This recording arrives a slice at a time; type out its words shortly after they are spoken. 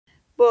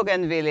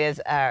Bougainvilleas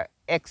are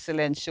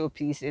excellent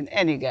showpiece in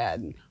any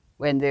garden,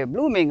 when they're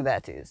blooming,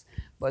 that is.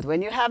 But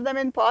when you have them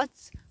in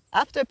pots,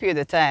 after a period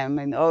of time,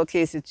 in our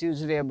case it's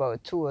usually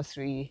about 2 or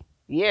 3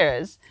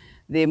 years,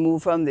 they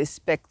move from this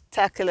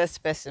spectacular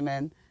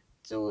specimen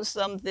to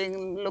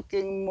something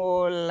looking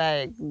more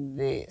like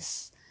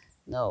this.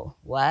 Now,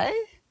 why?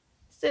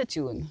 Stay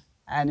tuned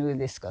and we'll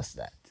discuss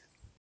that.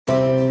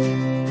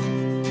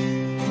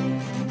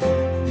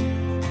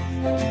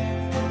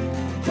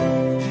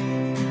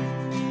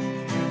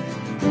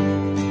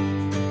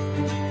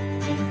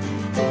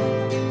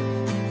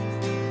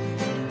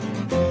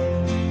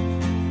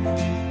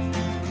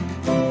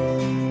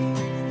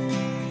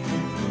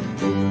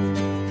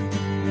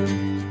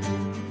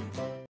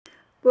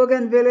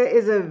 Bougainvillea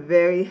is a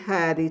very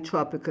hardy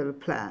tropical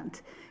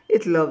plant.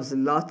 It loves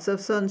lots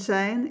of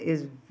sunshine,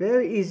 is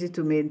very easy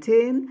to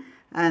maintain,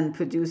 and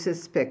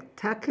produces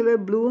spectacular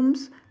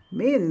blooms,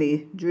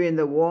 mainly during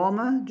the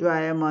warmer,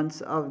 drier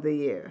months of the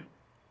year.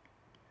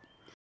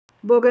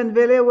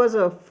 Bougainvillea was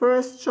our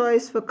first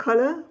choice for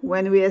color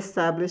when we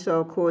established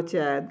our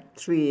courtyard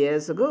 3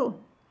 years ago.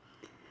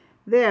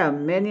 There are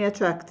many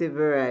attractive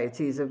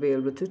varieties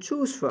available to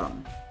choose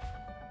from.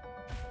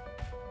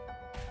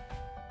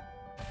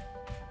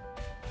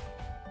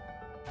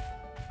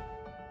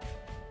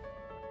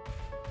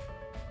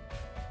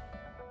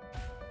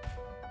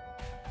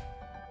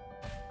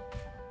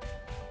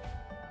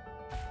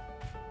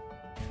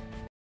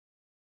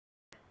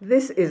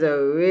 This is a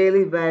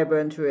really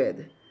vibrant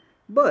red,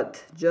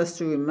 but just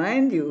to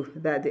remind you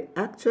that the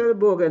actual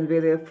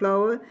Bougainvillea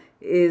flower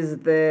is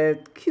the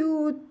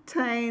cute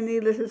tiny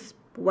little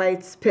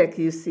white speck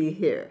you see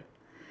here.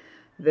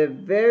 The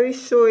very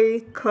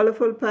showy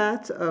colorful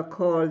parts are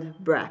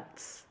called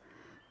bracts.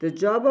 The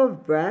job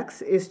of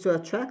bracts is to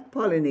attract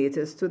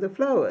pollinators to the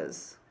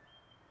flowers.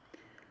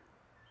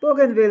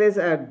 Bougainvilleas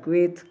are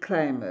great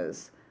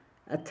climbers,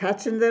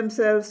 attaching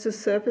themselves to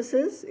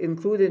surfaces,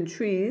 including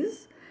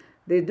trees.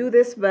 They do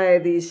this by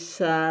these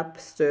sharp,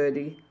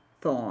 sturdy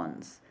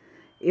thorns.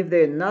 If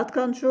they're not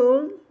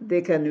controlled,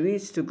 they can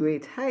reach to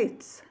great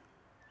heights.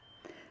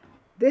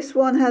 This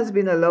one has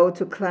been allowed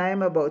to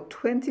climb about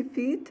 20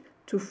 feet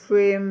to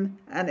frame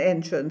an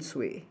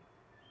entranceway.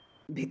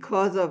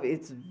 Because of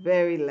its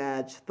very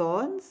large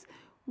thorns,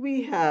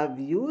 we have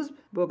used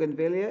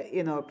Bougainvillea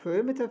in our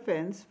perimeter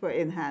fence for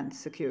enhanced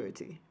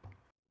security.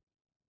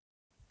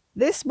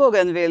 This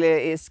Bougainvillea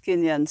is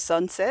Kenyan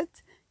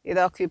Sunset. It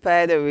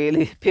occupied a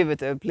really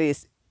pivotal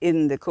place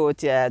in the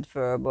courtyard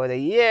for about a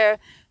year,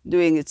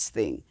 doing its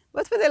thing.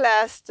 But for the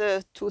last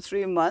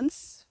 2-3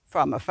 months,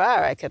 from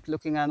afar, I kept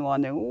looking and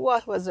wondering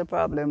what was the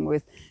problem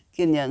with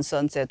Kenyan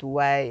Sunset,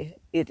 why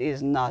it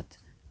is not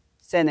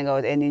sending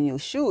out any new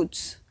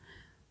shoots.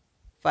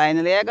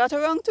 Finally, I got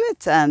around to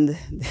it, and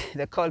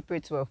the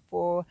culprits were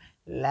 4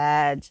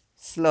 large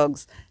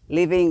slugs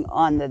living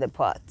under the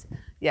pot.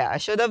 Yeah, I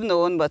should have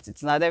known, but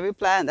it's not every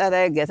plant that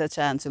I get a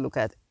chance to look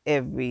at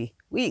every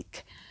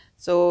week.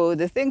 So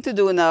the thing to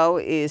do now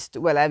is to,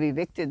 well, I've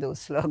evicted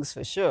those slugs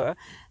for sure,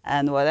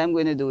 and what I'm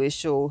going to do is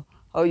show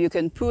how you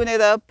can prune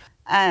it up,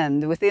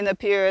 and within a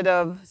period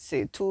of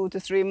say 2 to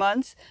 3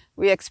 months,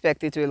 we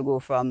expect it will go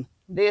from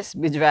this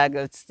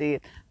bedraggled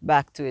state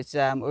back to its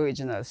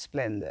original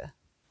splendor.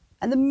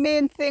 And the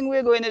main thing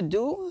we're going to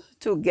do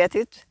to get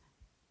it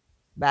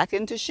back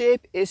into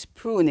shape is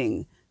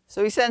pruning.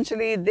 So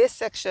essentially this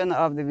section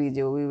of the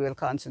video we will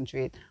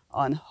concentrate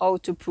on how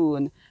to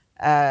prune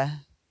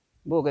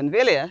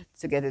Bougainvillea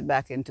to get it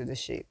back into the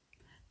shape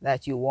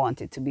that you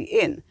want it to be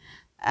in.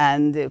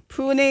 And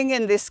pruning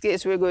in this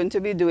case we're going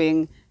to be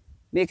doing,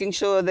 making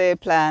sure the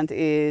plant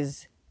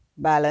is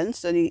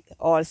balanced on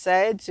all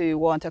sides. So you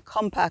want a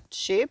compact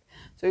shape.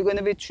 So you're going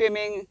to be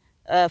trimming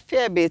a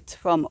fair bit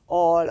from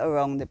all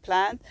around the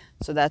plant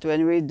so that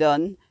when we're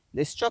done,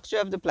 the structure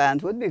of the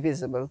plant would be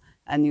visible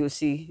and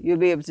you'll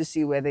be able to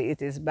see whether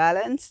it is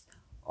balanced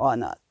or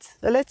not.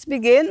 So let's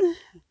begin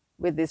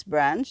with this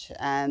branch,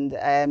 and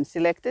I am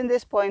selecting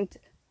this point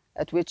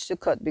at which to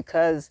cut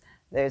because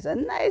there's a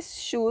nice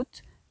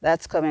shoot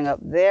that's coming up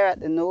there at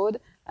the node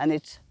and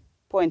it's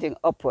pointing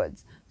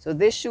upwards. So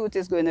this shoot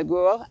is going to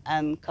grow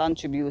and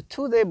contribute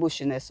to the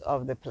bushiness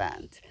of the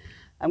plant.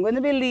 I'm going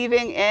to be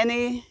leaving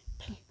any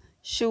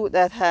shoot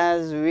that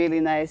has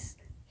really nice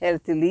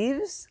healthy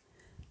leaves,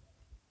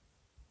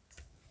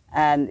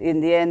 and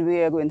in the end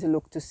we are going to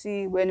look to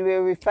see, when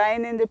we're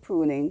refining the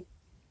pruning,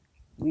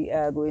 we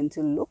are going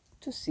to look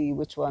to see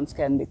which ones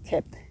can be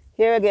kept.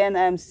 Here again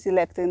I'm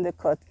selecting the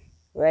cut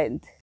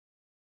right,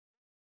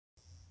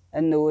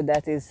 a node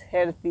that is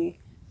healthy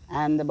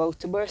and about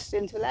to burst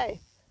into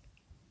life.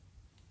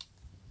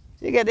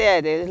 So you get the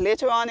idea.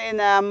 Later on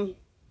in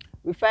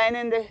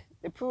refining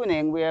the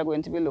pruning, we are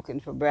going to be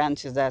looking for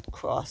branches that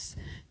cross,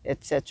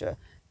 etc.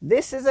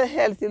 This is a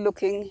healthy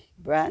looking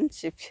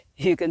branch, if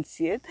you can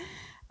see it,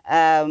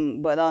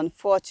 but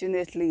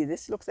unfortunately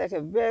this looks like a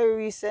very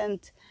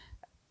recent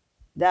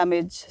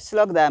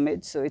slug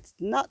damage, so it's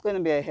not going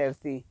to be a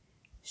healthy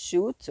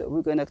shoot. So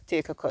we're going to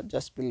take a cut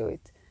just below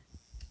it.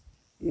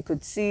 You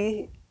could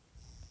see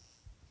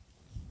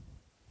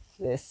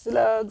the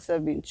slugs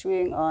have been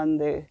chewing on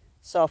the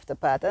softer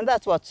part, and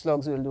that's what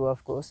slugs will do,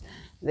 of course.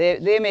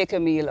 They make a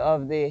meal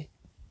of the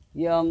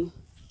young,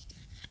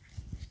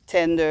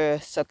 tender,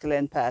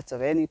 succulent parts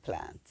of any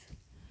plant.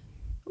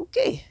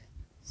 Okay,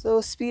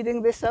 so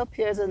speeding this up,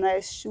 here's a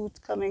nice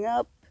shoot coming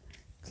up.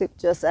 Clip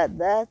just at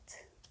that.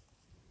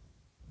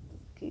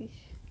 Okay.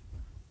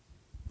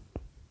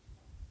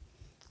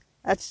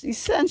 That's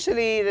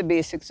essentially the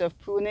basics of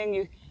pruning.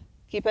 You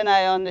keep an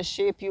eye on the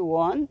shape you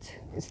want.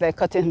 It's like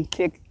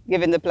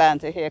giving the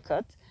plant a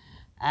haircut.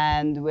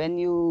 And when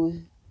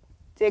you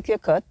take your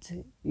cut,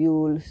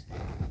 you'll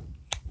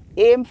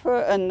aim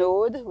for a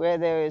node where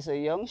there is a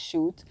young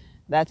shoot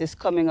that is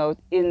coming out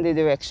in the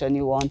direction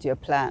you want your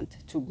plant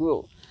to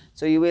grow.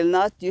 So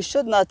you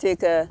should not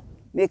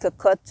make a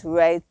cut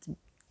right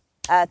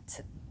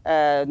at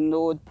a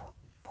node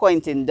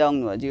pointing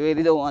downward. You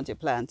really don't want your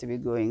plant to be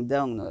growing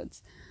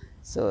downwards.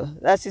 So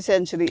that's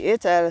essentially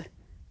it. I'll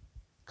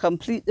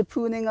complete the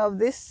pruning of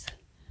this,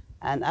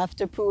 and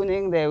after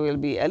pruning there will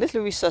be a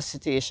little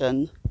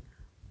resuscitation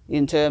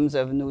in terms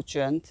of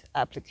nutrient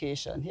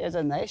application. Here's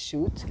a nice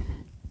shoot,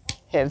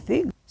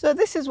 healthy. So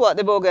this is what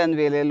the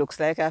Bougainvillea looks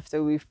like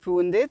after we've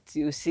pruned it.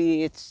 You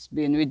see it's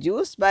been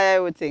reduced by, I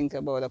would think,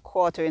 about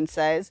 1/4 in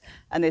size,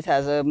 and it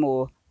has a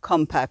more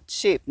compact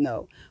shape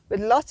now, with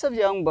lots of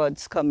young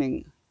buds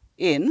coming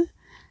in.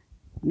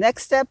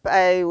 Next step,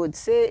 I would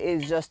say,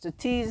 is just to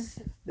tease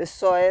the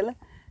soil.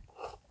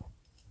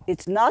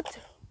 It's not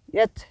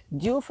yet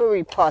due for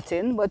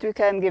repotting, but we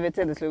can give it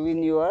a little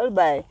renewal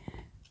by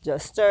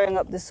just stirring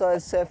up the soil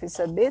surface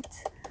a bit,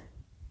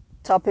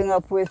 topping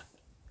up with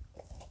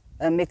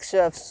a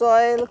mixture of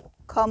soil,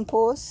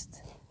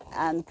 compost,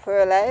 and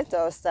perlite,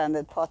 our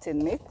standard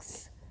potting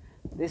mix.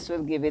 This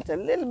will give it a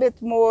little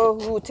bit more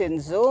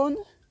rooting zone.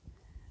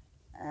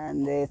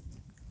 And the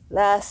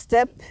last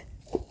step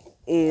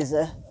is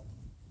a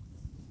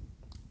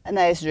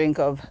nice drink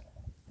of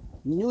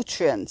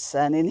nutrients.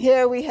 And in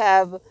here we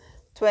have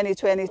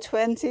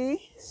 20-20-20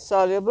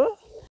 soluble.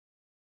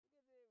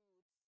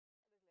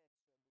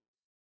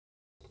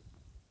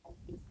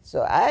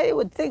 So I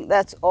would think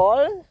that's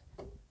all.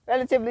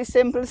 Relatively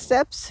simple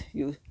steps.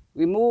 You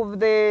remove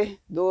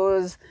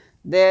those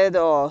dead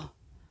or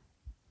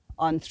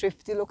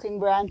unthrifty looking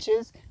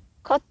branches.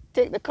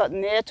 Take the cut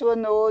near to a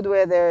node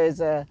where there is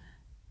a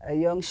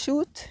young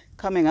shoot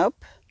coming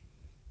up.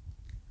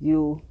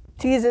 You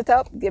tease it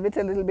up, give it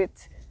a little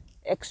bit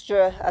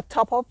extra, a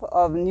top up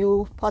of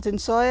new potting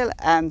soil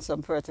and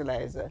some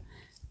fertilizer.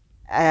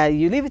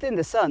 You leave it in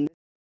the sun.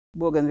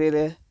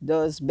 Bougainvillea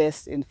does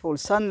best in full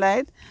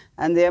sunlight,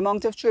 and the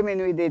amount of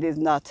trimming we did is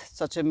not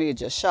such a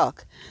major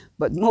shock.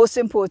 But most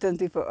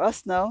importantly for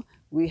us now,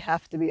 we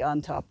have to be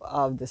on top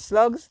of the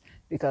slugs,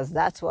 because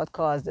that's what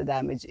caused the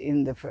damage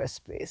in the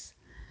first place.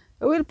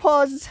 We'll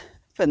pause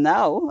for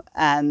now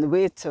and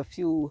wait a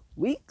few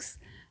weeks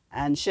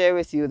and share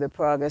with you the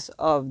progress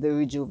of the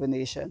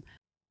rejuvenation.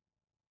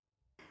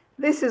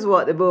 This is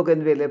what the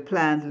Bougainvillea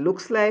plant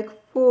looks like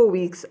 4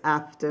 weeks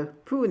after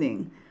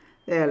pruning.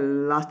 There are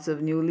lots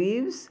of new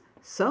leaves,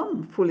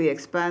 some fully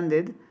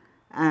expanded,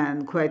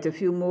 and quite a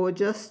few more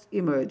just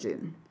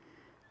emerging.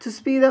 To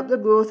speed up the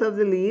growth of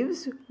the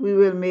leaves, we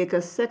will make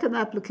a second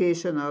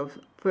application of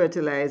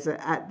fertilizer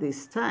at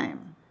this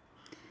time.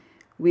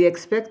 We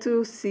expect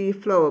to see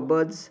flower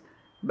buds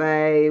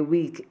by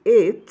week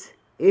 8.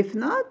 If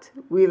not,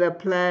 we'll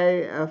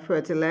apply a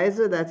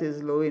fertilizer that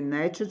is low in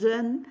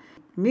nitrogen,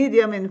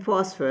 medium in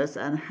phosphorus,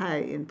 and high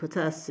in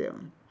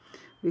potassium.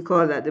 We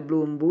call that the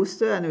bloom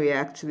booster, and we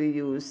actually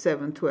use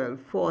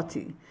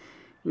 7-12-40.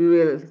 We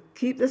will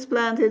keep this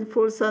plant in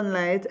full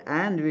sunlight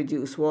and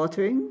reduce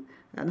watering,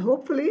 and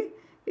hopefully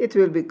it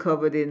will be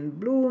covered in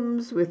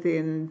blooms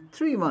within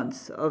 3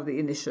 months of the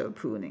initial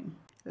pruning,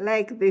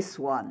 like this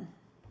one.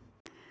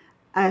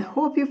 I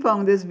hope you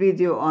found this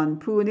video on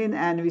pruning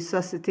and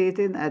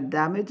resuscitating a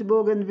damaged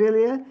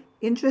bougainvillea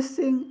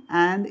interesting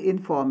and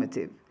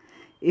informative.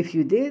 If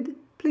you did,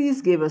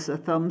 please give us a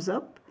thumbs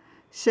up,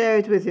 share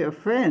it with your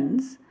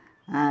friends,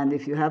 and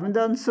if you haven't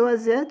done so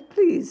as yet,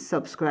 please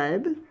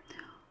subscribe.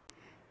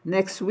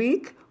 Next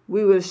week,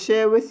 we will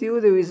share with you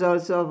the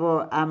results of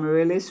our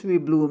amaryllis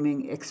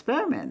reblooming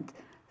experiment.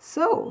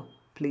 So,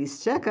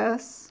 please check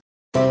us.